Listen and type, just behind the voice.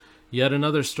Yet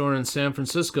another store in San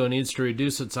Francisco needs to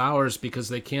reduce its hours because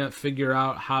they can't figure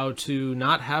out how to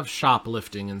not have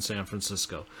shoplifting in San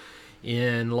Francisco.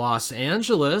 In Los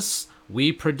Angeles,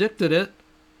 we predicted it.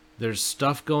 There's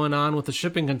stuff going on with the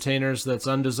shipping containers that's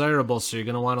undesirable, so you're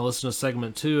going to want to listen to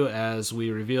segment 2 as we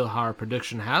reveal how our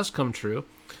prediction has come true.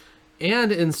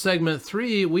 And in segment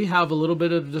 3, we have a little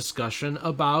bit of discussion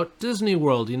about Disney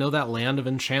World. You know that land of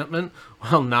enchantment?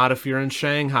 Well, not if you're in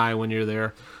Shanghai when you're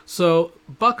there. So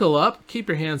buckle up, keep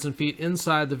your hands and feet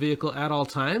inside the vehicle at all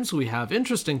times. We have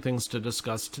interesting things to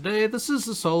discuss today. This is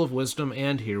the Soul of Wisdom,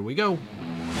 and here we go.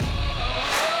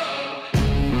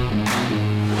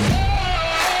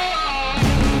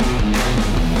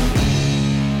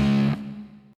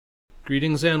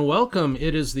 Greetings and welcome.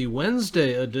 It is the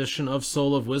Wednesday edition of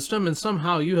Soul of Wisdom, and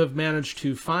somehow you have managed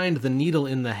to find the needle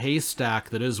in the haystack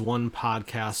that is one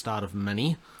podcast out of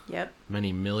many. Yep.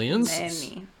 Many millions.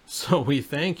 Many. So we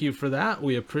thank you for that.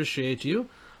 We appreciate you.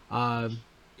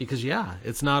 Because, yeah,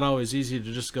 it's not always easy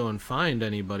to just go and find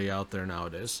anybody out there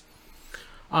nowadays.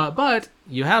 But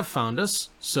you have found us,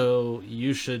 so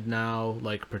you should now,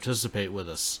 participate with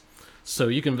us. So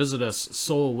you can visit us,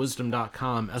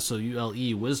 soulewisdom.com,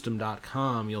 S-O-U-L-E,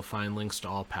 wisdom.com. You'll find links to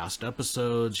all past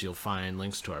episodes. You'll find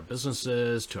links to our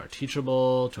businesses, to our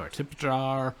Teachable, to our tip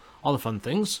jar, all the fun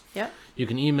things. Yep. You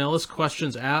can email us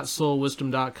questions at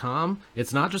soulewisdom.com.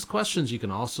 It's not just questions. You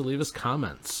can also leave us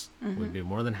comments. Mm-hmm. We'd be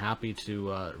more than happy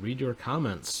to read your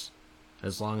comments,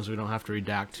 as long as we don't have to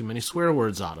redact too many swear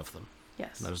words out of them.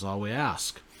 Yes. That is all we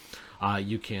ask.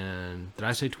 You can... Did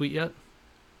I say tweet yet?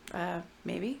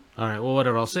 Maybe. All right, well,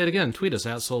 whatever. I'll say it again. Tweet us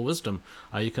at Soul Wisdom.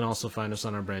 You can also find us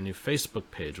on our brand new Facebook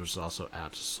page, which is also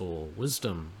at Soul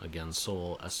Wisdom. Again,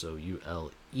 Soul,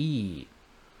 S-O-U-L-E.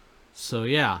 So,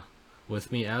 yeah,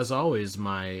 with me, as always,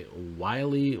 my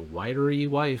wily, widery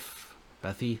wife,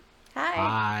 Bethy.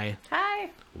 Hi. Hi.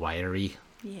 Widery.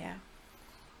 Yeah.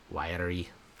 Widery.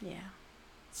 Yeah.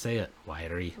 Say it.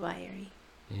 Widery. Wiry.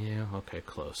 Yeah, okay,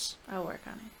 close. I'll work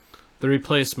on it. The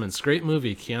Replacements. Great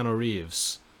movie, Keanu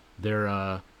Reeves.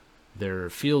 Their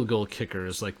field goal kicker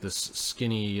is like this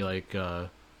skinny,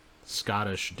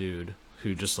 Scottish dude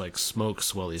who just,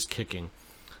 smokes while he's kicking.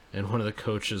 And one of the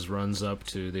coaches runs up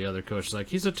to the other coach, like,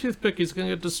 he's a toothpick, he's going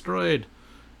to get destroyed.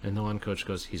 And the one coach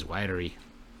goes, he's widery.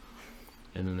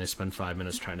 And then they spend 5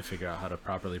 minutes trying to figure out how to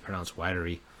properly pronounce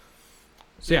widery.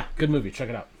 So yeah, good movie. Check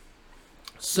it out.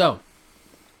 So,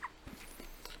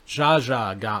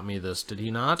 Jaja got me this, did he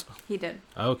not? He did.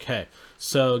 Okay,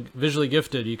 so visually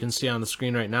gifted, you can see on the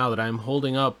screen right now that I'm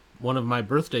holding up one of my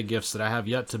birthday gifts that I have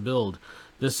yet to build.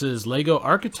 This is Lego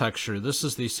architecture. This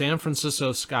is the San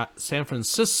Francisco,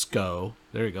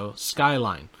 there you go,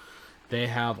 skyline. They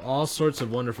have all sorts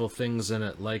of wonderful things in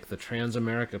it, like the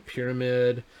Transamerica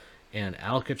Pyramid, and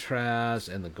Alcatraz,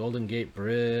 and the Golden Gate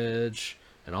Bridge,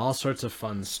 and all sorts of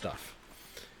fun stuff.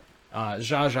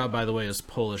 Jaja, by the way, is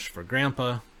Polish for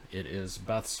grandpa. It is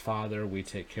Beth's father. We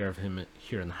take care of him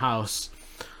here in the house.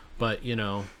 But, we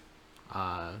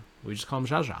just call him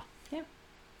Jaja. Yeah.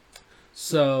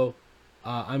 So,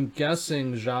 I'm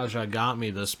guessing Jaja got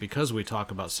me this because we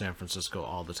talk about San Francisco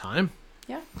all the time.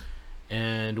 Yeah.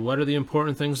 And what are the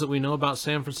important things that we know about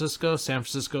San Francisco? San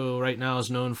Francisco right now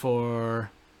is known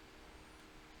for...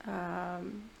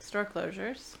 store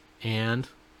closures. And...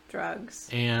 drugs.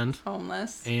 And...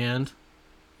 homeless. And...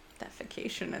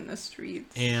 defecation in the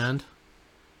streets. And...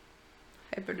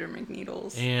 hypodermic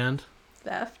needles. And...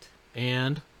 theft.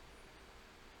 And...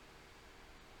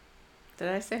 did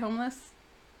I say homeless?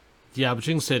 Yeah, but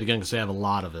you can say it again because they have a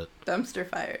lot of it. Dumpster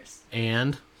fires.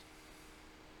 And...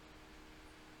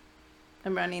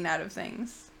 I'm running out of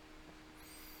things.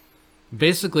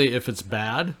 basically, if it's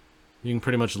bad, you can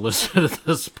pretty much list it at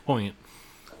this point.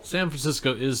 San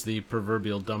Francisco is the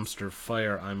proverbial dumpster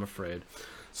fire, I'm afraid.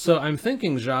 So I'm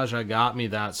thinking Jaja got me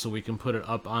that so we can put it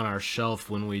up on our shelf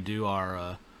when we do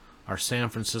our San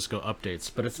Francisco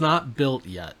updates. But it's not built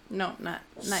yet. No, not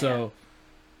yet.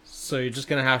 So you're just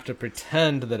going to have to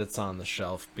pretend that it's on the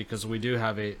shelf because we do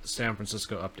have a San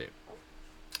Francisco update.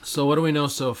 So what do we know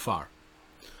so far?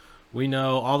 We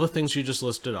know all the things you just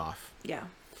listed off. Yeah.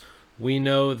 We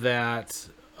know that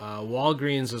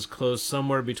Walgreens is closed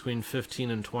somewhere between 15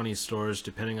 and 20 stores,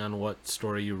 depending on what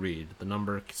story you read. The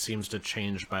number seems to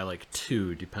change by like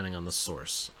 2, depending on the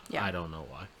source. Yeah. I don't know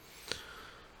why.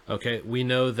 Okay, we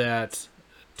know that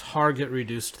Target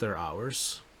reduced their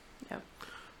hours. Yep.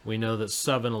 We know that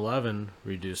 7-Eleven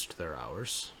reduced their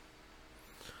hours.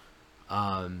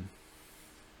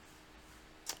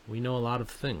 We know a lot of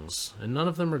things, and none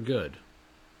of them are good.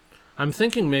 I'm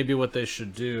thinking maybe what they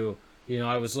should do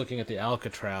I was looking at the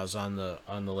Alcatraz on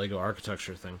the Lego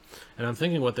architecture thing, and I'm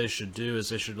thinking what they should do is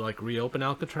they should like reopen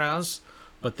Alcatraz,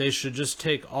 but they should just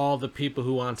take all the people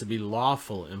who want to be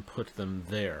lawful and put them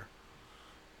there,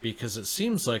 because it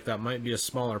seems like that might be a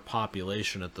smaller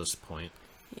population at this point.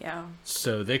 Yeah.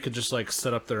 So they could just like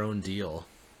set up their own deal,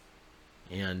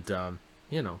 and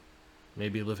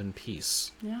maybe live in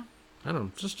peace. Yeah. I don't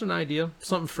know, just an idea,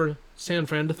 something for San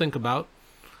Fran to think about.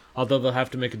 Although they'll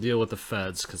have to make a deal with the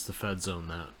feds, because the feds own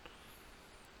that.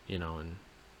 And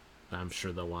I'm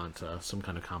sure they'll want some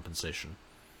kind of compensation.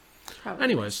 Probably.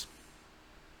 Anyways,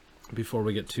 before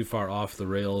we get too far off the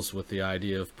rails with the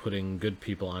idea of putting good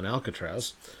people on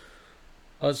Alcatraz,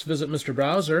 let's visit Mr.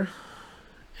 Browser.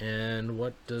 And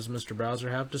what does Mr. Browser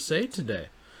have to say today?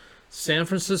 San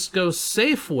Francisco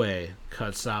Safeway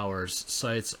cuts hours,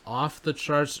 cites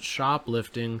off-the-charts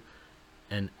shoplifting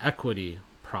and equity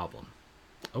problem.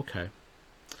 Okay.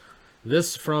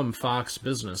 This from Fox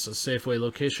Business. A Safeway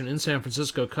location in San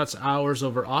Francisco cuts hours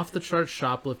over off-the-chart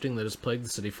shoplifting that has plagued the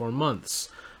city for months.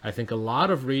 I think like a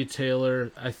lot of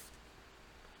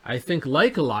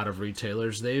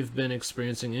retailers, they've been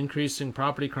experiencing increasing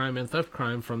property crime and theft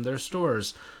crime from their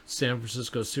stores. San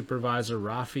Francisco Supervisor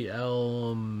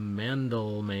Raphael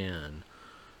Mandelman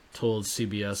told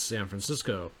CBS San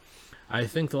Francisco. I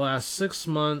think the last 6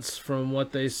 months, from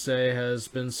what they say, has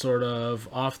been sort of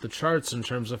off the charts in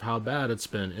terms of how bad it's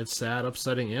been. It's sad,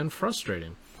 upsetting, and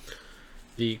frustrating.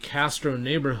 The Castro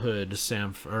neighborhood,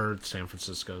 San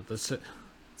Francisco, the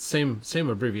same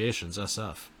abbreviations,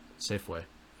 SF, Safeway.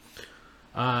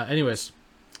 Anyways,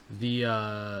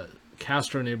 the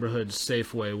Castro neighborhood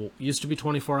Safeway used to be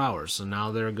 24 hours, and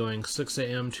now they're going 6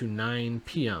 a.m. to 9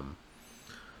 p.m.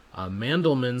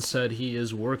 Mandelman said he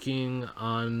is working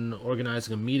on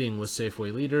organizing a meeting with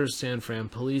Safeway leaders, San Fran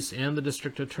police, and the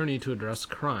district attorney to address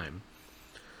crime.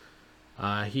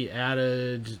 He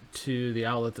added to the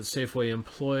outlet that Safeway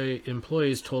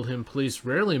employees told him police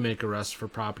rarely make arrests for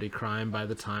property crime by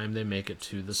the time they make it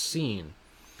to the scene.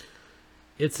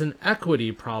 It's an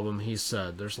equity problem, he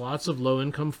said. There's lots of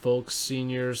low-income folks,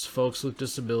 seniors, folks with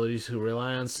disabilities who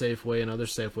rely on Safeway and other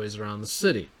Safeways around the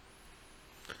city.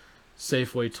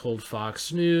 Safeway told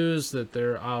Fox News that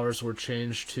their hours were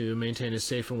changed to maintain a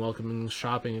safe and welcoming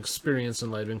shopping experience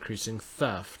in light of increasing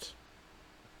theft.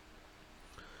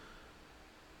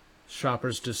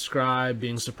 Shoppers describe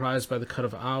being surprised by the cut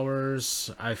of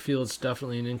hours. I feel it's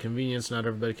definitely an inconvenience. Not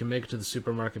everybody can make it to the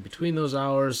supermarket between those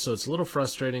hours, so it's a little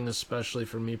frustrating, especially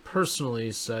for me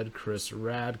personally, said Chris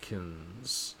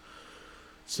Radkins.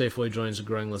 Safeway joins a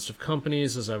growing list of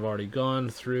companies, as I've already gone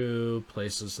through,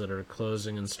 places that are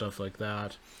closing and stuff like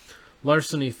that.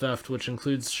 Larceny theft, which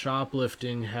includes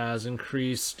shoplifting, has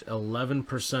increased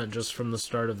 11% just from the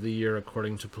start of the year,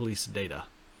 according to police data.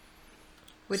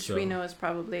 Which we know is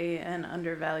probably an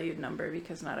undervalued number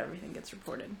because not everything gets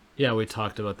reported. Yeah, we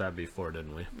talked about that before,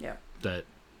 didn't we? Yeah. That,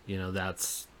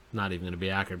 that's not even going to be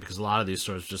accurate because a lot of these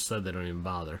stores just said they don't even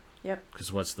bother. Yep.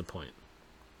 Because what's the point?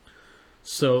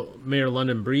 So Mayor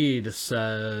London Breed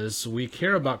says, we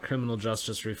care about criminal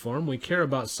justice reform, we care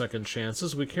about second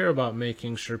chances, we care about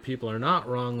making sure people are not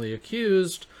wrongly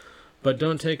accused, but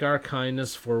don't take our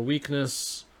kindness for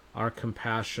weakness, our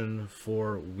compassion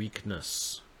for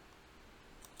weakness.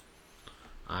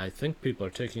 I think people are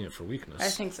taking it for weakness. I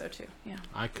think so too, yeah.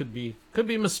 I could be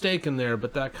mistaken there,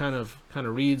 but that kind of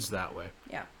reads that way.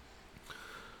 Yeah.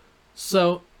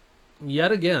 So,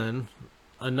 yet again,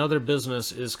 another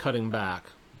business is cutting back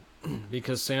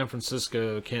because San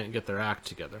Francisco can't get their act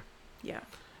together. Yeah.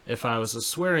 If I was a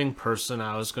swearing person,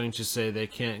 I was going to say they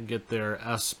can't get their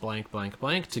S blank blank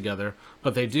blank together,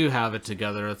 but they do have it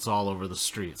together. It's all over the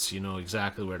streets. You know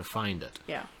exactly where to find it.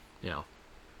 Yeah. Yeah.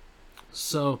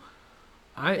 So,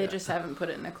 they just haven't put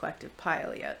it in a collective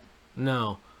pile yet.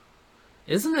 No.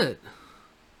 Isn't it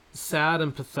sad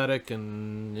and pathetic,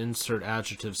 and insert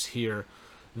adjectives here,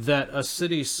 that a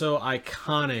city so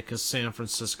iconic as San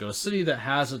Francisco, a city that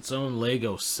has its own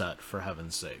Lego set, for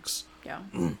heaven's sakes, yeah,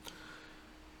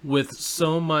 with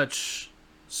so much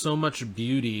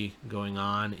beauty going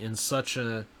on in such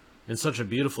a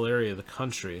beautiful area of the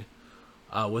country,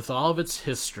 with all of its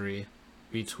history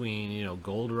between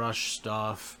gold rush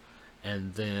stuff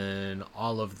and then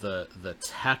all of the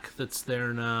tech that's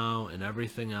there now and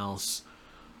everything else.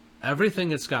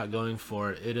 Everything it's got going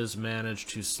for it, it has managed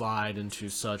to slide into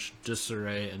such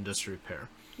disarray and disrepair.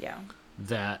 Yeah.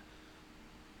 That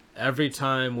every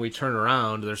time we turn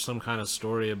around, there's some kind of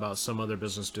story about some other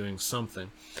business doing something.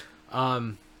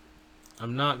 I'm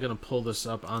not going to pull this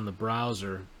up on the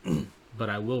browser, but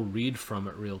I will read from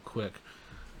it real quick.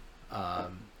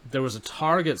 There was a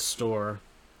Target store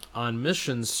on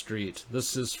Mission Street,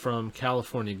 this is from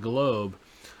California Globe,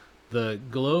 the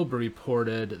Globe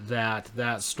reported that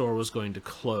that store was going to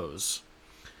close.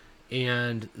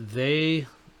 And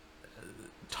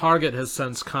Target has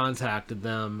since contacted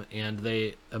them, and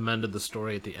they amended the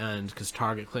story at the end because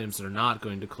Target claims they're not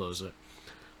going to close it.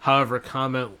 However,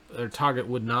 Target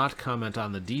would not comment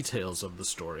on the details of the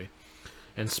story.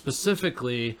 And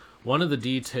specifically, one of the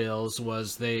details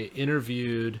was they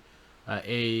interviewed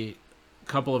a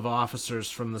couple of officers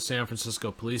from the San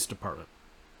Francisco Police Department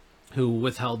who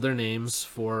withheld their names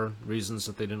for reasons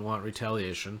that they didn't want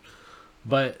retaliation.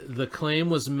 But the claim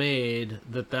was made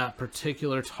that that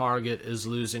particular Target is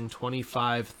losing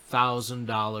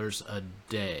 $25,000 a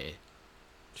day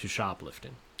to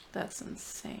shoplifting. That's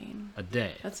insane. A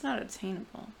day. That's not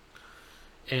attainable.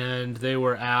 And they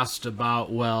were asked about,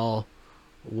 well,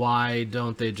 why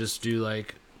don't they just do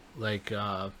like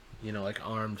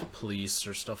armed police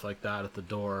or stuff like that at the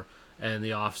door? And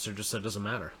the officer just said it doesn't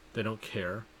matter. They don't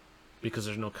care because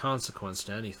there's no consequence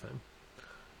to anything.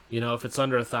 If it's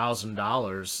under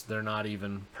 $1,000, they're not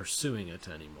even pursuing it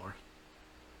anymore.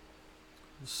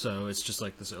 So it's just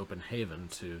like this open haven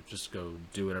to just go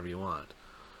do whatever you want.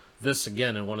 This,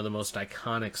 again, in one of the most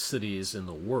iconic cities in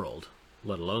the world,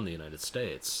 let alone the United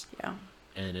States. Yeah.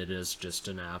 And it is just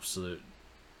an absolute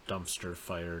dumpster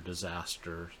fire,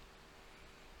 disaster,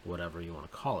 whatever you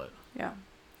want to call it. Yeah.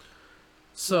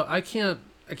 So I can't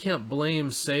blame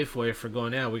Safeway for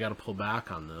going, we got to pull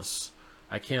back on this.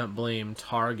 I can't blame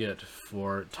Target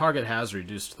Target has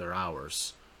reduced their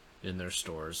hours in their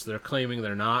stores. They're claiming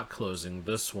they're not closing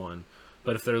this one,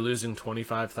 but if they're losing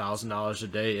 $25,000 a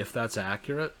day, if that's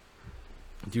accurate,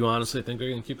 do you honestly think they're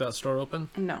going to keep that store open?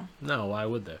 No. No, why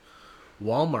would they?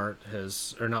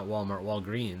 Walgreens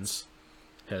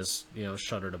has,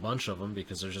 shuttered a bunch of them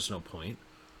because there's just no point.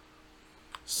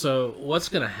 So what's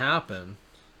going to happen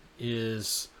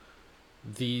is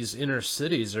these inner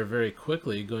cities are very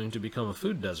quickly going to become a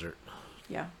food desert.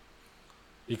 Yeah.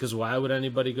 Because why would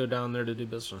anybody go down there to do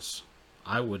business?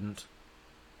 I wouldn't.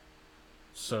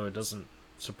 So it doesn't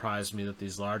surprise me that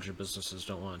these larger businesses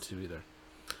don't want to either.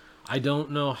 I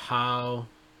don't know how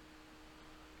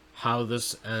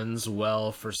this ends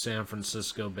well for San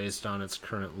Francisco based on its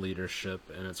current leadership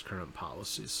and its current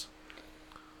policies.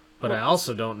 But I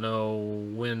also don't know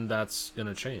when that's going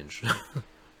to change.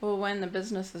 Well, when the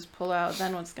businesses pull out,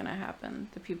 then what's going to happen?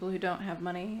 The people who don't have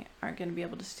money aren't going to be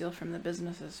able to steal from the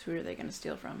businesses. Who are they going to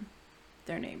steal from?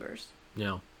 Their neighbors.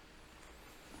 Yeah.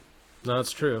 No,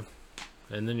 that's true.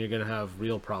 And then you're going to have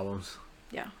real problems.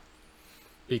 Yeah.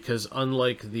 Because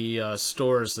unlike the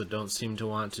stores that don't seem to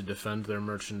want to defend their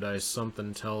merchandise,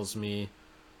 something tells me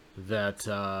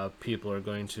that people are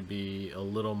going to be a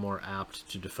little more apt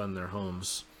to defend their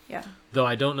homes. Yeah. Though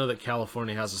I don't know that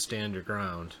California has a stand your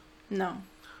ground. No.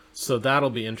 So that'll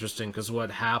be interesting, because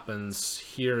what happens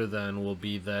here then will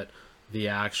be that the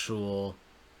actual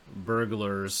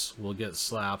burglars will get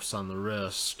slaps on the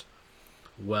wrist,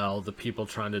 while the people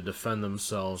trying to defend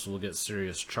themselves will get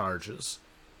serious charges.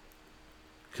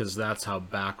 Because that's how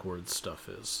backwards stuff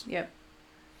is. Yep.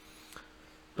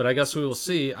 But I guess we will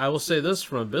see. I will say this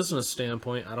from a business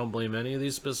standpoint. I don't blame any of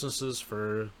these businesses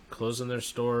for closing their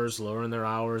stores, lowering their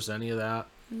hours, any of that.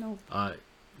 No. At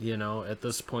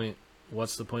this point,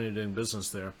 what's the point of doing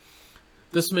business there?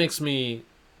 This makes me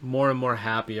more and more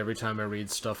happy every time I read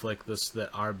stuff like this, that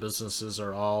our businesses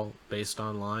are all based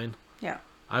online. Yeah.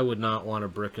 I would not want a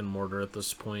brick and mortar at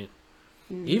this point.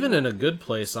 Even in a good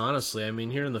place, honestly. I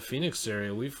mean, here in the Phoenix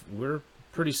area, we're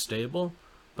pretty stable,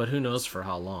 but who knows for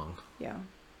how long. Yeah.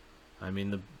 I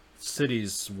mean, the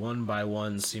cities, one by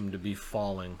one, seem to be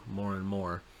falling more and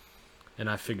more. And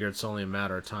I figure it's only a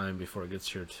matter of time before it gets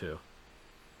here, too.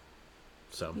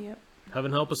 So, Yep.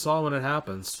 Heaven help us all when it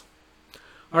happens.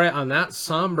 All right, on that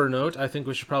somber note, I think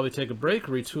we should probably take a break,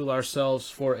 retool ourselves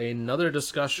for another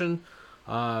discussion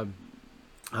on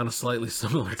a slightly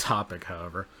similar topic,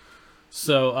 however.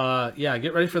 So,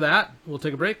 get ready for that. We'll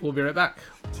take a break. We'll be right back.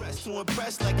 Dressed to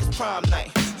impress like it's prom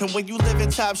night. And when you live in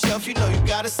top shelf, you know you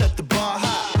gotta set the bar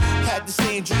high. Had the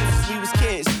same dreams since we was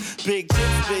kids. Big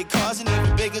trips, big cars, and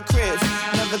even bigger cribs.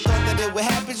 Never thought that it would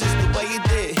happen just the way it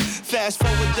did. Fast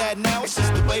forward that now, it's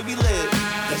just the way we live.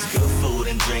 That's good food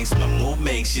and drinks. My mood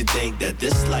makes you think that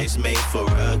this life's made for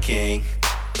a king.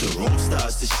 The room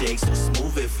starts to shake, so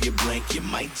smooth if you blink, you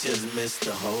might just miss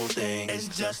the whole thing.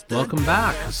 Welcome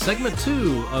back. Segment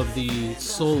 2 of the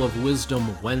Soul of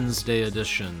Wisdom Wednesday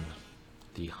edition.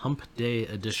 The Hump Day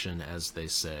edition, as they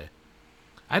say.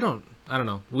 I don't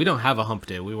know. We don't have a hump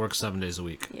day. We work 7 days a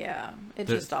week. Yeah,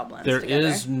 just all blends There together.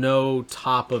 is no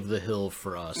top of the hill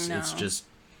for us. No. It's just,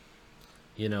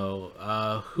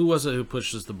 who was it who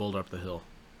pushes the boulder up the hill?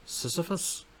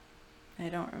 Sisyphus? I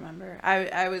don't remember.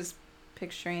 I was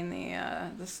picturing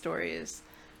the stories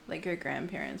like your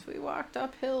grandparents. We walked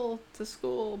uphill to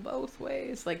school both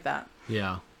ways, like that.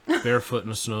 Yeah, barefoot in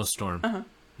a snowstorm. Uh-huh.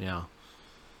 Yeah.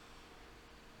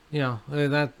 Yeah,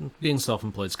 that being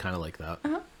self-employed is kind of like that.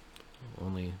 Uh-huh.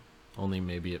 Only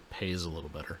maybe it pays a little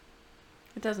better.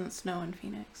 It doesn't snow in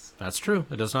Phoenix. That's true.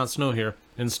 It does not snow here.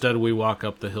 Instead, we walk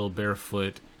up the hill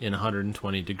barefoot in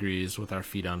 120 degrees with our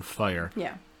feet on fire.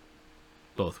 Yeah.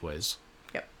 Both ways.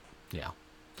 Yep. Yeah.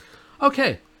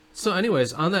 Okay. So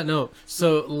anyways, on that note,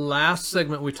 so last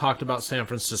segment we talked about San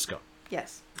Francisco.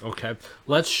 Yes. Okay.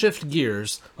 Let's shift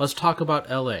gears. Let's talk about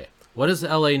LA. What is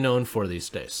LA known for these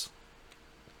days?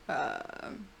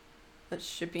 The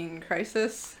shipping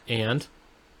crisis. And?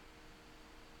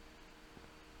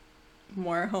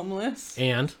 More homeless.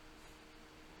 And?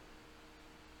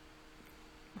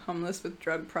 Homeless with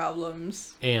drug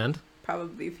problems. And?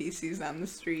 Probably feces on the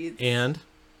streets. And?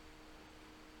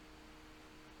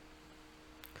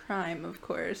 Crime, of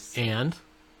course. And?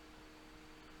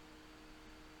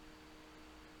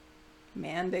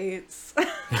 Mandates.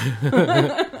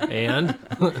 And?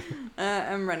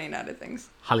 I'm running out of things.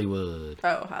 Hollywood.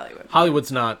 Oh, Hollywood.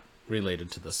 Hollywood's not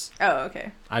related to this. Oh,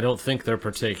 okay. I don't think they're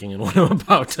partaking in what I'm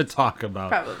about to talk about.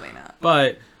 Probably not.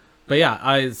 But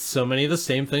yeah, so many of the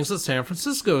same things that San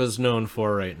Francisco is known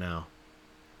for right now.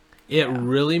 It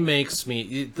really makes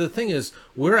me... The thing is,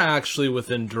 we're actually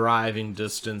within driving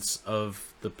distance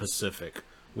of the Pacific.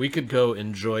 We could go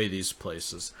enjoy these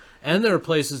places. And there are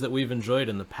places that we've enjoyed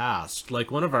in the past. Like,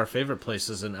 one of our favorite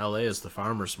places in LA is the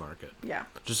farmer's market. Yeah.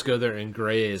 Just go there and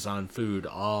graze on food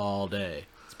all day.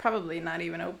 It's probably not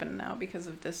even open now because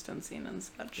of distancing and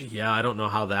such. Yeah, I don't know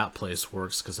how that place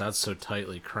works because that's so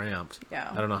tightly cramped.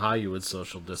 Yeah. I don't know how you would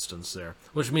social distance there.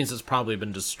 Which means it's probably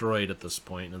been destroyed at this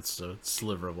point. It's a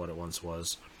sliver of what it once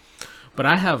was. But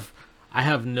I have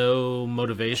no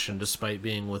motivation, despite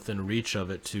being within reach of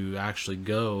it, to actually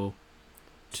go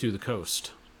to the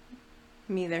coast.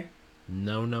 Me either.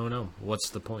 No. What's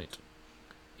the point?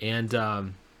 And,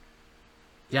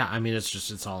 yeah, I mean,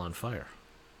 it's all on fire.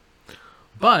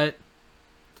 But,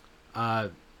 I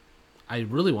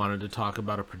really wanted to talk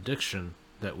about a prediction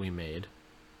that we made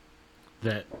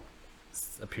that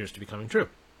appears to be coming true.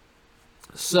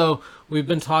 So, we've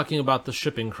been talking about the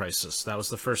shipping crisis. That was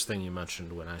the first thing you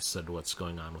mentioned when I said what's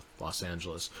going on with Los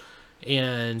Angeles.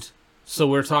 And so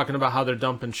we're talking about how they're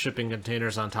dumping shipping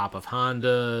containers on top of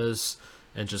Hondas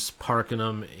and just parking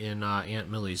them in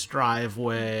Aunt Millie's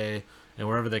driveway and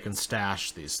wherever they can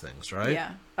stash these things, right?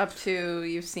 Yeah. Up to,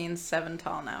 you've seen 7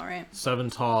 tall now, right? 7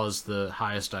 tall is the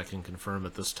highest I can confirm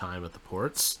at this time at the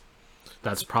ports.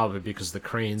 That's probably because the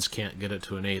cranes can't get it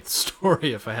to an 8th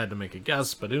story if I had to make a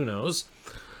guess, but who knows?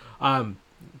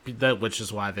 Which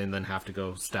is why they then have to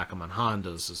go stack them on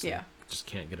Hondas. Yeah. They just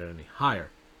can't get it any higher.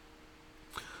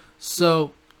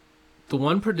 So, the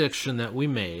one prediction that we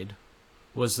made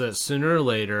was that sooner or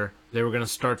later they were going to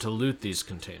start to loot these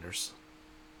containers.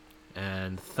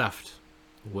 And theft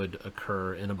would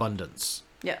occur in abundance.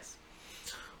 Yes.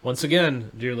 Once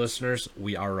again, dear listeners,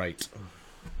 we are right.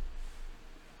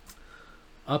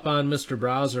 Up on Mr.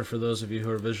 Browser, for those of you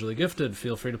who are visually gifted,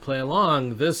 feel free to play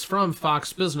along. This from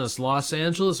Fox Business. Los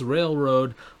Angeles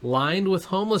Railroad, lined with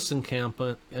homeless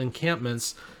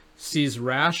encampments, sees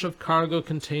rash of cargo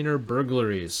container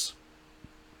burglaries.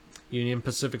 Union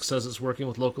Pacific says it's working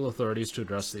with local authorities to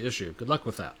address the issue. Good luck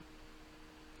with that.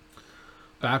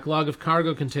 Backlog of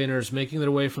cargo containers making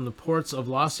their way from the ports of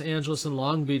Los Angeles and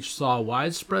Long Beach saw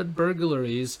widespread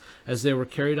burglaries as they were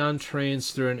carried on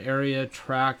trains through an area of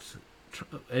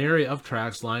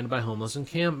tracks lined by homeless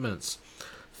encampments.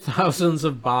 Thousands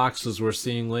of boxes were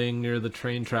seen laying near the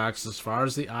train tracks as far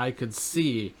as the eye could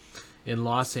see in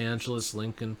Los Angeles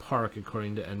Lincoln Park,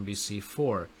 according to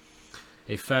NBC4.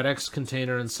 A FedEx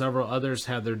container and several others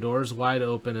had their doors wide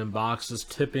open and boxes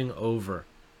tipping over.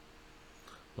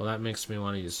 Well, that makes me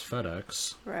want to use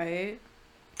FedEx. Right.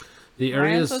 The Why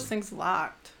areas... aren't those things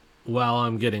locked? Well,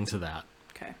 I'm getting to that.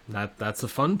 Okay. That's a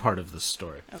fun part of this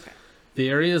story. Okay. The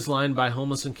area is lined by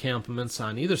homeless encampments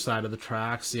on either side of the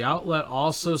tracks. The outlet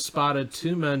also spotted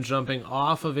 2 men jumping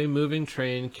off of a moving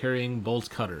train carrying bolt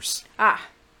cutters. Ah.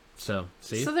 So,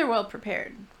 see? So they're well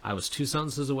prepared. I was 2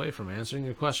 sentences away from answering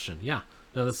your question. Yeah.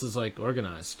 No, this is like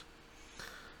organized.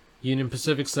 Union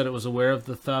Pacific said it was aware of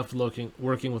the theft,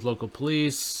 working with local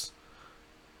police.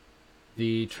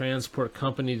 The transport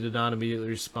company did not immediately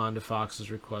respond to Fox's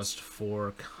request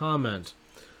for comment.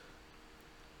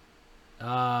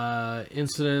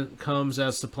 Incident comes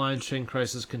as supply chain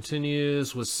crisis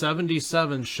continues, with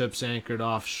 77 ships anchored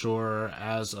offshore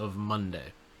as of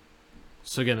Monday.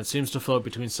 So again, it seems to float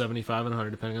between 75 and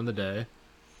 100 depending on the day.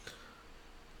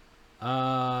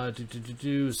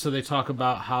 So they talk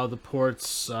about how the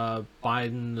ports,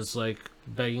 Biden is like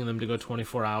begging them to go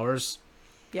 24 hours.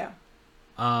 Yeah.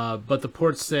 But the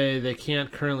ports say they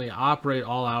can't currently operate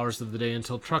all hours of the day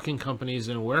until trucking companies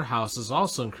and warehouses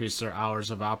also increase their hours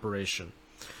of operation.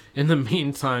 In the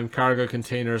meantime, cargo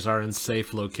containers are in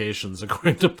safe locations,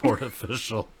 according to port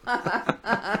official.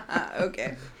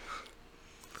 Okay.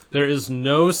 There is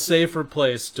no safer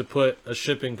place to put a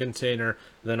shipping container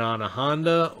than on a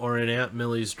Honda or in Aunt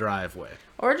Millie's driveway.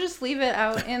 Or just leave it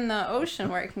out in the ocean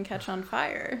where it can catch on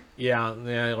fire. Yeah,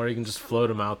 or you can just float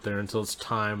them out there until it's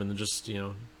time and then just,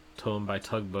 tow them by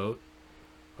tugboat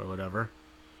or whatever.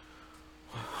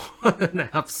 What an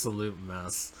absolute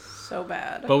mess. So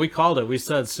bad. But we called it. We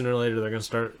said sooner or later they're going to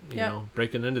start, Yep.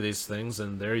 breaking into these things,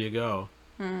 and there you go.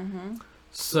 Mm-hmm.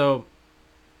 So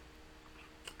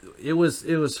it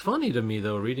was funny to me,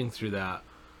 though, reading through that.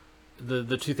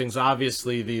 The two things,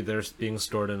 obviously, they're being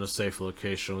stored in a safe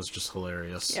location was just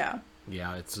hilarious. Yeah.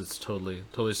 Yeah, it's totally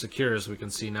secure, as we can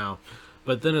see now.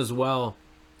 But then as well,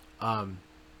 when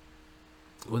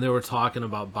they were talking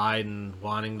about Biden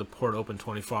wanting the port open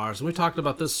 24 hours, and we talked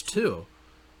about this too,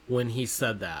 when he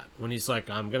said that. When he's like,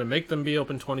 I'm going to make them be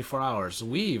open 24 hours.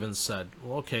 We even said,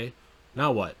 well, okay,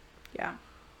 now what? Yeah.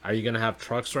 Are you going to have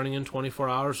trucks running in 24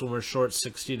 hours when we're short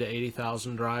 60 to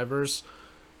 80,000 drivers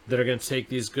that are going to take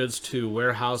these goods to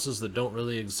warehouses that don't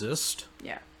really exist?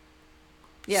 Yeah.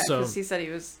 Yeah, So- because he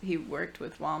said he worked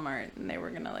with Walmart and they were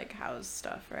gonna like house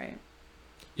stuff, right?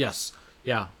 Yes.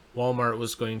 Yeah. Walmart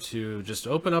was going to just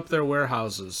open up their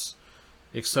warehouses,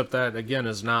 except that, again,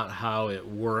 is not how it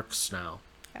works now.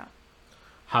 Yeah.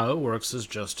 How it works is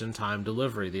just-in-time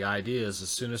delivery. The idea is as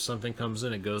soon as something comes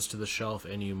in, it goes to the shelf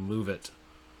and you move it.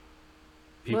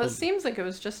 Well, it seems like it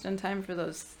was just in time for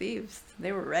those thieves.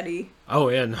 They were ready. Oh,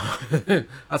 yeah, no.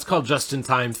 That's called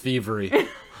just-in-time thievery.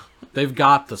 They've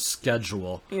got the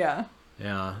schedule. Yeah.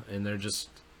 Yeah, and they're just...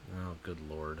 Oh, good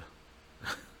Lord.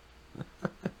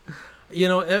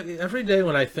 Every day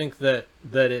when I think that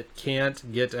it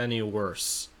can't get any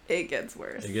worse... It gets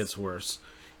worse. It gets worse.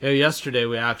 Yesterday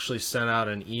we actually sent out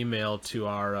an email to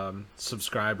our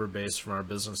subscriber base from our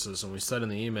businesses, and we said in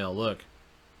the email, look,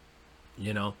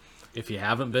 if you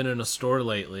haven't been in a store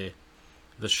lately,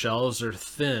 the shelves are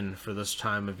thin for this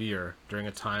time of year, during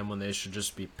a time when they should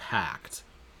just be packed.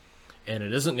 And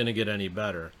it isn't going to get any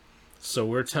better. So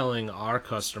we're telling our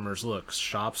customers, look,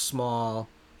 shop small,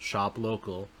 shop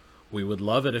local. We would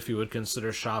love it if you would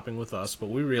consider shopping with us, but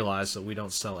we realize that we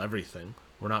don't sell everything.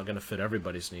 We're not going to fit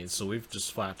everybody's needs. So we've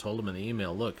just flat told them in the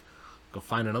email, look, go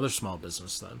find another small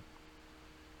business then.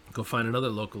 Go find another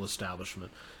local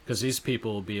establishment, because these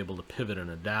people will be able to pivot and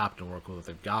adapt and work with what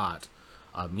they've got.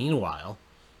 Meanwhile,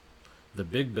 the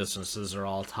big businesses are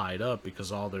all tied up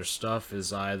because all their stuff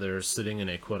is either sitting in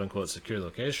a quote-unquote secure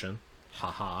location,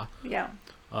 haha, Yeah.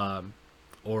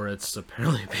 or it's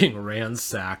apparently being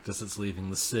ransacked as it's leaving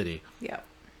the city. Yeah.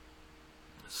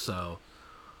 So,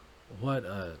 what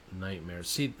a nightmare.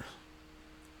 See,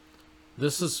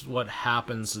 this is what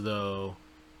happens, though,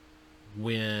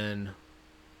 when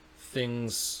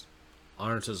things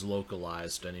aren't as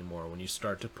localized anymore, when you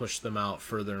start to push them out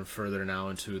further and further now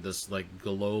into this like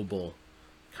global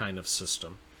kind of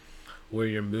system where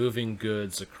you're moving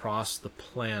goods across the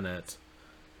planet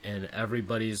and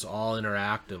everybody's all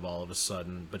interactive all of a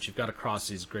sudden, but you've got to cross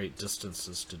these great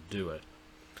distances to do it.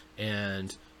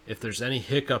 And if there's any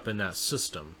hiccup in that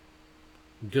system,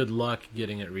 good luck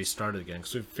getting it restarted again,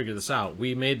 because we've figured this out.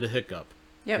 We made the hiccup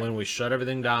when we shut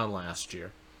everything down last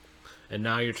year. And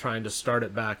now you're trying to start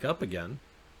it back up again,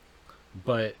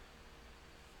 but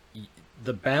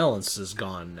the balance is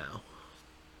gone now.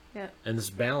 Yeah. And this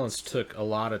balance took a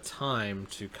lot of time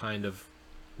to kind of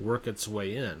work its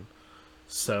way in.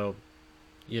 So,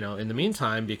 in the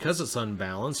meantime, because it's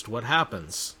unbalanced, what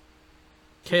happens?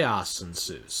 Chaos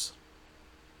ensues.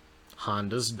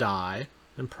 Hondas die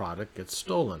and product gets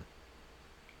stolen.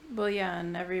 Well, yeah,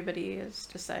 and everybody has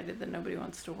decided that nobody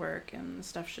wants to work and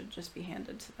stuff should just be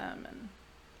handed to them, and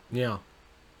Yeah.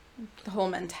 the whole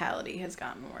mentality has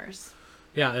gotten worse.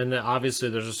 Yeah, and obviously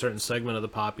there's a certain segment of the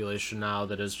population now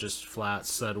that has just flat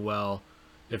said, well,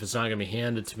 if it's not going to be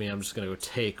handed to me, I'm just going to go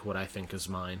take what I think is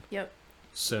mine. Yep.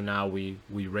 So now we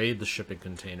raid the shipping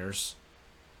containers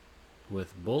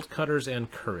with bolt cutters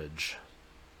and courage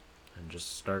and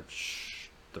just start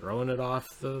throwing it off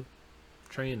the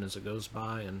train as it goes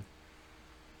by, and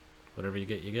whatever you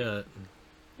get, you get.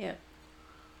 Yep.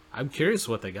 I'm curious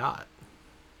what they got.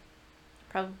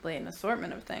 Probably an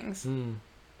assortment of things.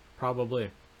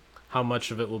 Probably. How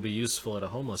much of it will be useful at a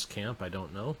homeless camp, I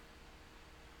don't know.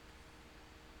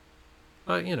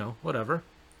 But, whatever.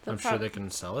 I'm sure they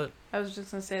can sell it. I was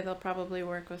just going to say they'll probably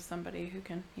work with somebody who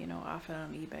can, offer it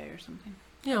on eBay or something.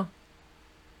 Yeah.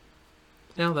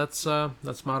 Yeah,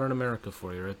 that's modern America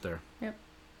for you right there. Yep.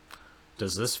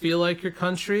 Does this feel like your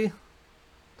country?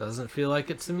 Doesn't feel like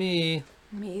it to me.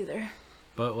 Me either.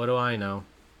 But what do I know?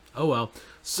 Oh well.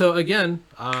 So again,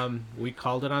 we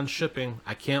called it on shipping.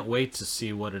 I can't wait to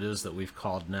see what it is that we've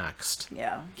called next.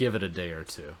 Yeah. Give it a day or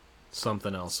two.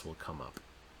 Something else will come up.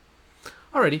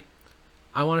 Alrighty.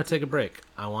 I want to take a break.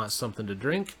 I want something to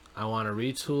drink. I want to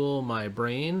retool my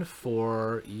brain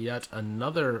for yet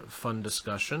another fun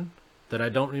discussion that I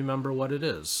don't remember what it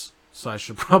is. So I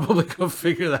should probably go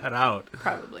figure that out.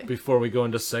 Probably. Before we go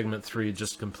into segment 3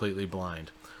 just completely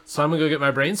blind. So I'm going to go get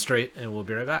my brain straight, and we'll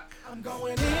be right back. I'm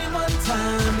going in one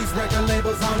time, these record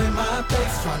labels all in my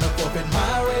face, trying to forfeit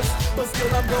my race, but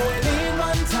still I'm going in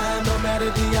one time, no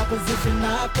matter the opposition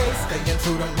I face, staying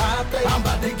true to my faith. I'm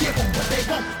about to give them what they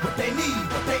want, what they need,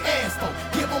 what they ask for,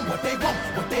 give them what they want,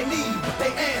 what they need, what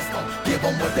they ask for, give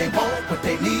them what they want, what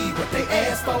they need, what they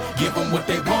ask for, give them what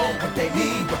they want, what they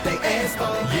need, what they ask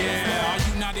for. Yeah, are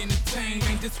you not entertained?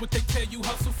 Ain't this what they tell you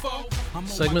hustle for?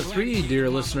 Segment 3, dear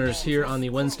listeners, here on the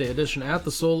Wednesday edition at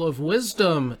the Soul of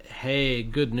Wisdom. Hey,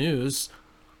 good news.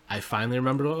 I finally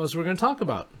remembered what it was we were going to talk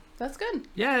about. That's good.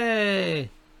 Yay!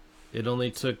 It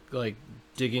only took,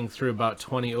 digging through about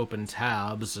 20 open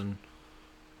tabs, and,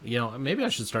 maybe I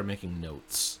should start making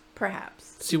notes.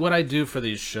 Perhaps. See, what I do for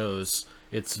these shows,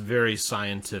 it's very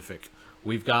scientific.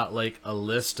 We've got, a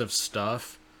list of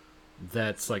stuff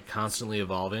that's, constantly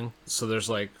evolving. So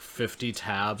there's, 50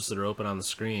 tabs that are open on the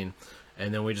screen.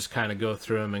 And then we just kind of go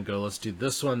through them and go, let's do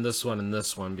this one, and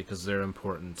this one, because they're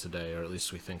important today, or at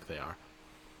least we think they are.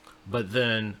 But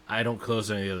then I don't close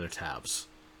any other tabs.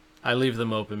 I leave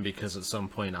them open because at some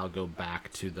point I'll go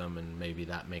back to them, and maybe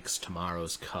that makes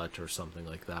tomorrow's cut or something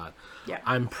like that. Yeah.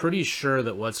 I'm pretty sure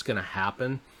that what's going to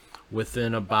happen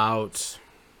within about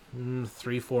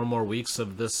 3-4 more weeks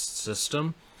of this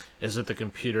system is that the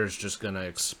computer is just going to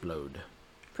explode.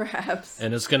 Perhaps.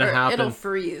 And it's going to happen. It'll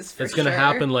freeze for It's going to sure.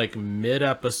 happen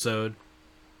mid-episode,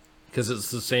 because it's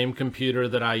the same computer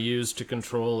that I use to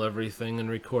control everything and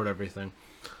record everything.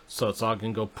 So it's all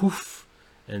going to go poof,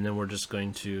 and then we're just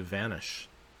going to vanish.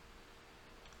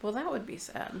 Well, that would be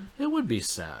sad. It would be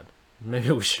sad. Maybe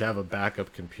we should have a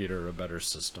backup computer or a better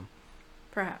system.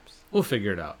 Perhaps. We'll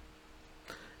figure it out.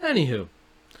 Anywho,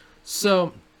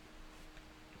 so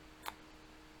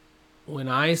when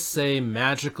I say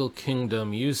Magical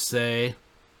Kingdom, you say...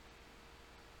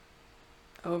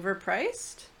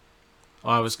 Overpriced? Oh,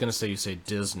 I was going to say you say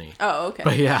Disney. Oh, okay.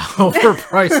 But yeah,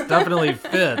 overpriced definitely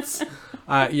fits.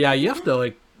 Yeah, you have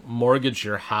to mortgage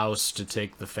your house to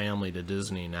take the family to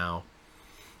Disney now.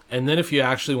 And then if you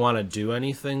actually want to do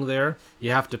anything there,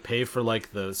 you have to pay for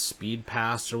the speed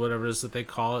pass or whatever it is that they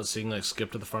call it, so you can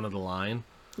skip to the front of the line.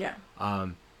 Yeah.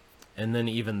 And then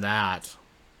even that,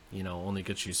 only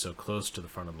gets you so close to the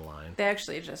front of the line. They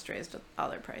actually just raised all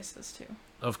their prices too.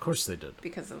 Of course they did.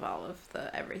 Because of all of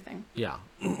the everything. Yeah.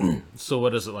 So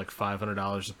what is it,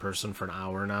 $500 a person for an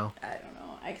hour now? I don't know.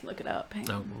 I can look it up. Hang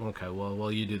Oh, on. okay. Well,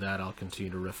 while you do that, I'll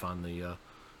continue to riff on the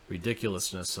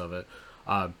ridiculousness of it.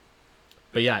 But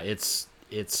yeah, it's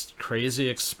crazy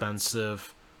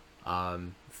expensive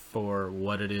for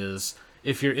what it is.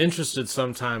 If you're interested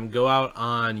sometime, go out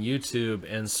on YouTube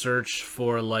and search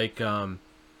for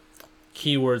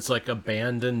keywords like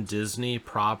abandoned Disney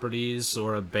properties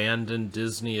or abandoned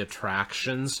Disney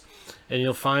attractions, and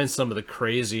you'll find some of the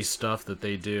crazy stuff that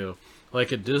they do.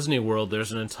 Like at Disney World,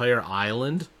 there's an entire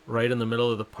island right in the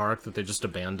middle of the park that they just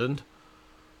abandoned,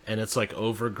 and it's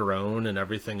overgrown and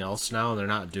everything else now, and they're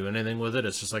not doing anything with it.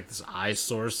 It's just this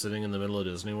eyesore sitting in the middle of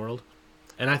Disney World.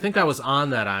 And I think I was on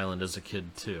that island as a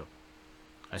kid too.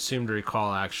 I seem to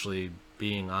recall actually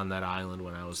being on that island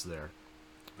when I was there.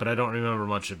 But I don't remember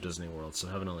much of Disney World, so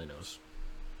heaven only knows.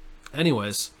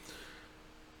 Anyways,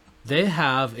 they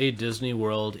have a Disney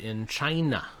World in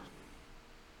China.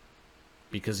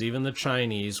 Because even the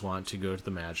Chinese want to go to the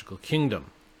Magical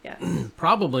Kingdom. Yeah.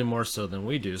 Probably more so than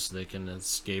we do, so they can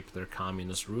escape their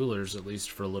communist rulers, at least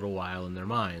for a little while in their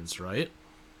minds, right?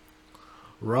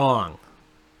 Wrong.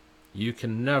 You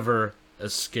can never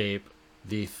escape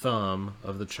the thumb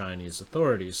of the Chinese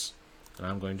authorities. And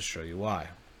I'm going to show you why.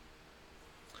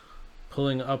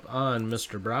 Pulling up on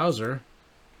Mr. Browser.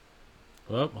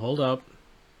 Oh, hold up.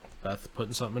 Beth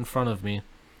putting something in front of me.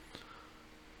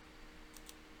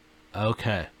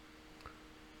 Okay.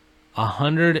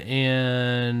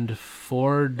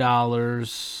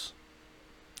 $104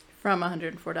 From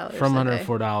 $104. From a day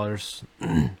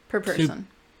 $104 per person.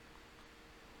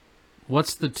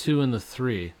 What's the 2 and the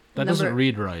 3? That doesn't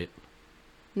read right.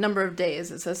 Number of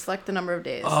days. It says select the number of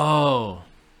days. Oh.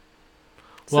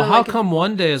 So, Well, how like, come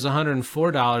one day is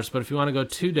 $104, but if you want to go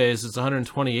 2 days, it's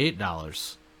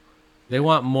 $128? They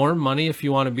want more money if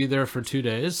you want to be there for 2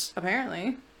 days?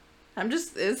 Apparently.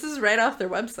 This is right off their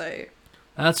website.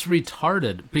 That's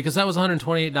retarded, because that was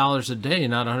 $128 a day,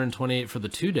 not $128 for the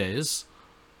 2 days.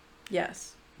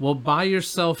 Yes. Well, buy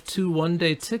yourself 2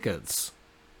 one-day tickets.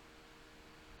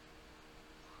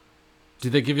 Do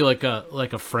they give you like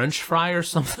a French fry or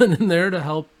something in there to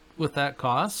help with that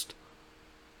cost?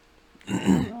 I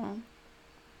don't know.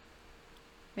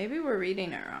 Maybe we're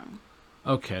reading it wrong.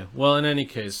 Okay. Well, in any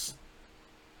case,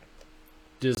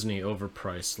 Disney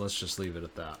overpriced. Let's just leave it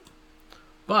at that.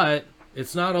 But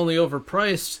it's not only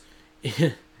overpriced.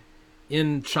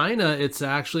 In China, it's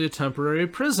actually a temporary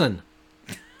prison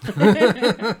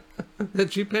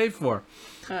that you pay for.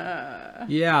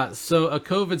 Yeah, so a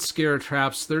COVID scare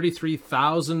traps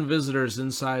 33,000 visitors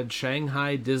inside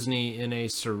Shanghai Disney in a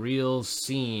surreal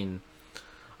scene.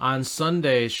 On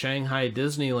Sunday, Shanghai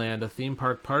Disneyland, a theme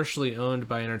park partially owned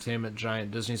by entertainment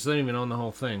giant Disney, so they don't even own the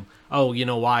whole thing. Oh, you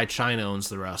know why? China owns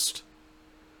the rest.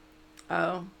 Oh.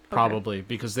 Okay. Probably,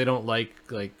 because they don't like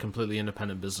completely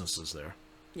independent businesses there.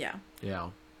 Yeah.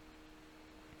 Yeah.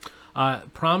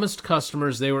 Promised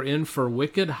customers they were in for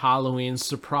wicked Halloween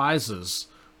surprises.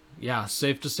 Yeah,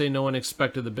 safe to say no one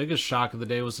expected the biggest shock of the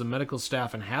day was the medical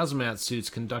staff in hazmat suits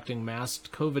conducting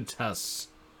masked COVID tests.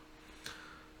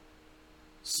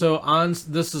 So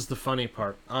this is the funny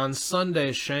part. On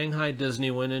Sunday, Shanghai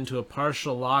Disney went into a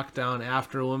partial lockdown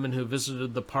after a woman who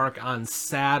visited the park on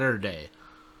Saturday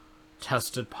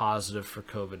tested positive for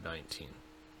COVID-19.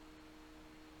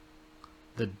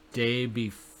 The day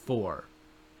before,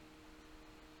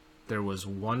 there was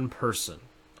one person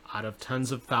out of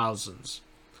tens of thousands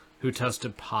who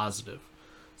tested positive.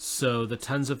 So the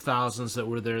tens of thousands that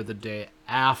were there the day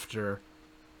after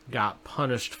got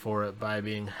punished for it by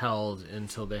being held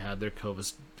until they had their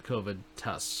COVID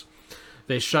tests.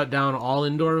 They shut down all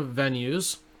indoor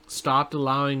venues, stopped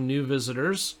allowing new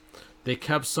visitors. They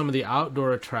kept some of the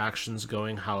outdoor attractions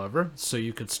going, however, so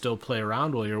you could still play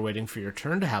around while you're waiting for your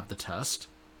turn to have the test.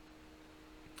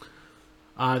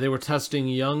 They were testing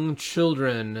young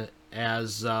children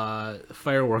as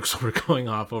fireworks were going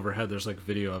off overhead. There's like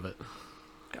video of it.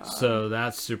 God. So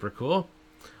that's super cool.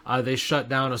 They shut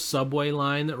down a subway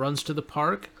line that runs to the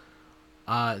park.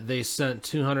 They sent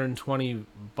 220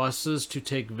 buses to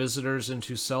take visitors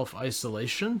into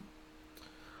self-isolation.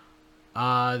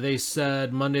 They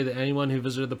said Monday that anyone who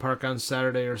visited the park on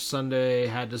Saturday or Sunday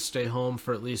had to stay home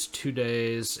for at least 2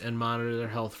 days and monitor their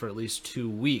health for at least 2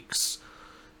 weeks.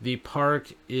 The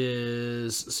park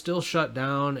is still shut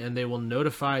down, and they will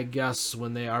notify guests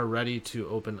when they are ready to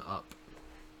open up.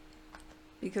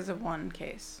 Because of one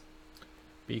case.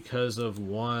 Because of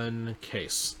one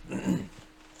case.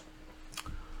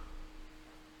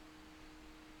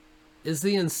 Is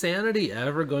the insanity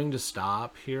ever going to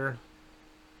stop here?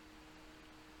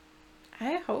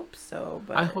 I hope so,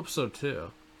 but... I hope so, too.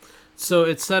 So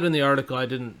it said in the article, I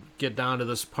didn't get down to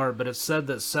this part, but it said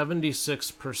that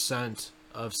 76%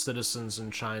 of citizens in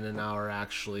China now are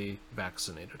actually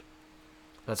vaccinated.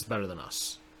 That's better than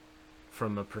us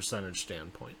from a percentage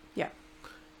standpoint. Yeah.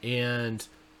 And,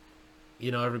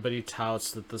 you know, everybody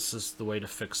touts that this is the way to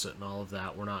fix it and all of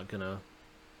that. We're not going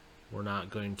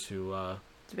to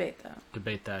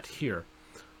debate that here.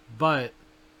 But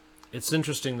it's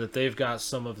interesting that they've got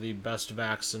some of the best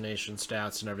vaccination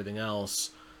stats and everything else,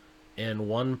 and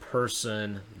one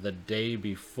person the day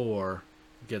before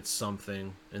gets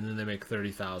something, and then they make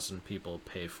 30,000 people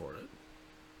pay for it.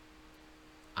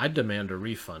 I'd demand a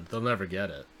refund. They'll never get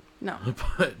it. No.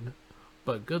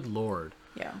 But good Lord.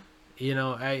 Yeah. You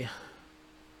know,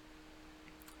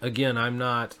 I'm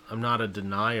not a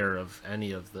denier of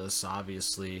any of this.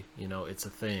 Obviously, you know, it's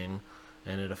a thing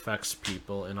and it affects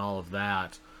people and all of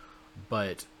that.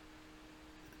 But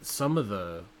some of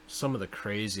the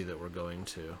crazy that we're going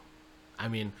to, I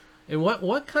mean, and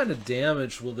what kind of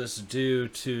damage will this do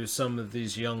to some of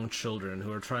these young children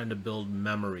who are trying to build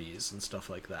memories and stuff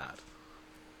like that?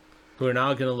 Who are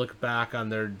now going to look back on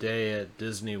their day at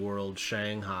Disney World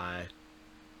Shanghai,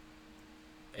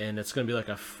 and it's going to be like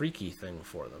a freaky thing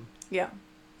for them. Yeah.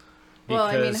 Well,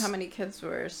 I mean, how many kids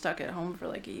were stuck at home for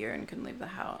like a year and couldn't leave the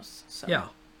house? So. Yeah.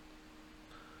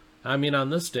 I mean, on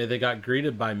this day, they got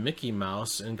greeted by Mickey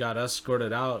Mouse and got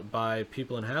escorted out by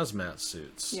people in hazmat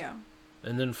suits. Yeah.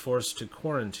 And then forced to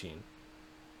quarantine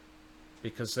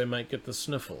because they might get the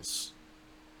sniffles.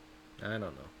 I don't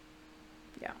know.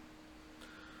 Yeah.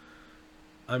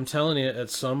 I'm telling you, at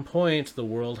some point, the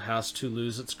world has to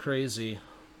lose its crazy.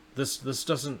 This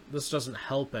doesn't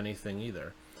help anything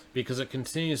either, because it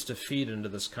continues to feed into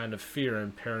this kind of fear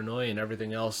and paranoia and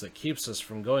everything else that keeps us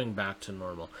from going back to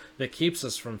normal, that keeps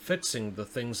us from fixing the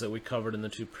things that we covered in the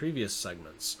 2 previous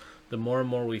segments. The more and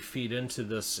more we feed into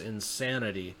this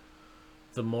insanity,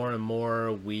 the more and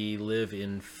more we live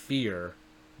in fear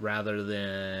rather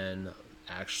than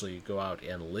actually go out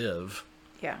and live.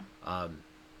 Yeah.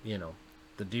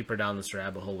 The deeper down this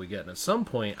rabbit hole we get. And at some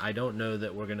point, I don't know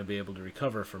that we're going to be able to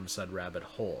recover from said rabbit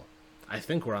hole. I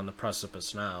think we're on the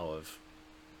precipice now of,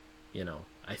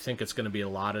 I think it's going to be a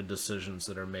lot of decisions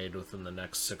that are made within the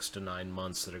next 6 to 9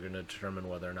 months that are going to determine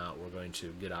whether or not we're going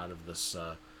to get out of this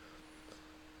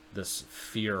this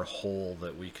fear hole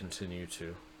that we continue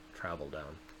to travel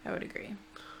down. I would agree.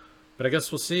 But I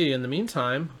guess we'll see. In the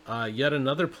meantime, yet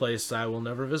another place I will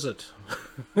never visit.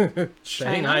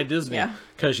 Shanghai Disney. Yeah.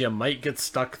 Because you might get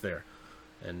stuck there.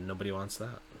 And nobody wants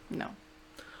that. No.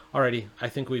 Alrighty. I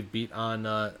think we've beat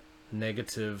on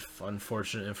negative,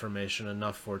 unfortunate information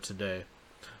enough for today.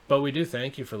 But we do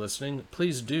thank you for listening.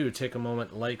 Please do take a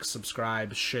moment, like,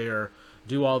 subscribe, share,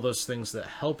 do all those things that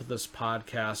help this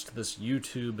podcast, this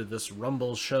YouTube, this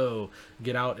Rumble show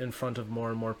get out in front of more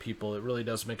and more people. It really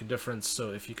does make a difference.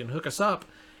 So if you can hook us up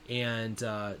and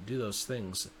do those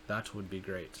things, that would be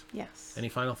great. Yes. Any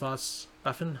final thoughts,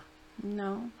 Beffin?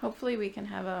 No. Hopefully we can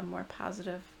have a more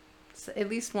positive, at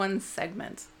least one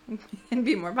segment, and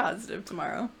be more positive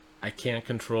tomorrow. I can't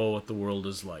control what the world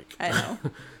is like. I know.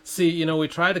 See, we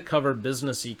try to cover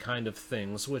businessy kind of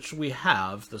things, which we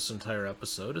have this entire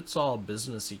episode. It's all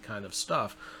businessy kind of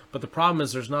stuff. But the problem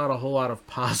is there's not a whole lot of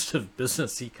positive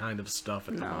businessy kind of stuff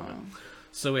at the moment.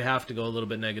 So we have to go a little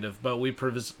bit negative. But we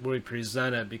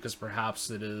present it because perhaps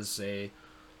it is a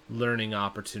learning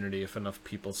opportunity. If enough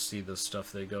people see this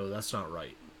stuff, they go, that's not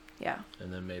right. Yeah.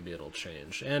 And then maybe it'll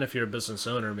change. And if you're a business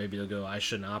owner, maybe you'll go, I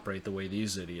shouldn't operate the way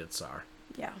these idiots are.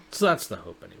 Yeah. So that's the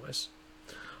hope anyways.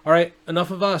 All right,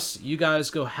 enough of us. You guys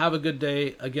go have a good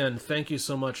day. Again, thank you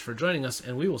so much for joining us,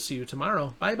 and we will see you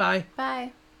tomorrow. Bye-bye.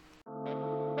 Bye.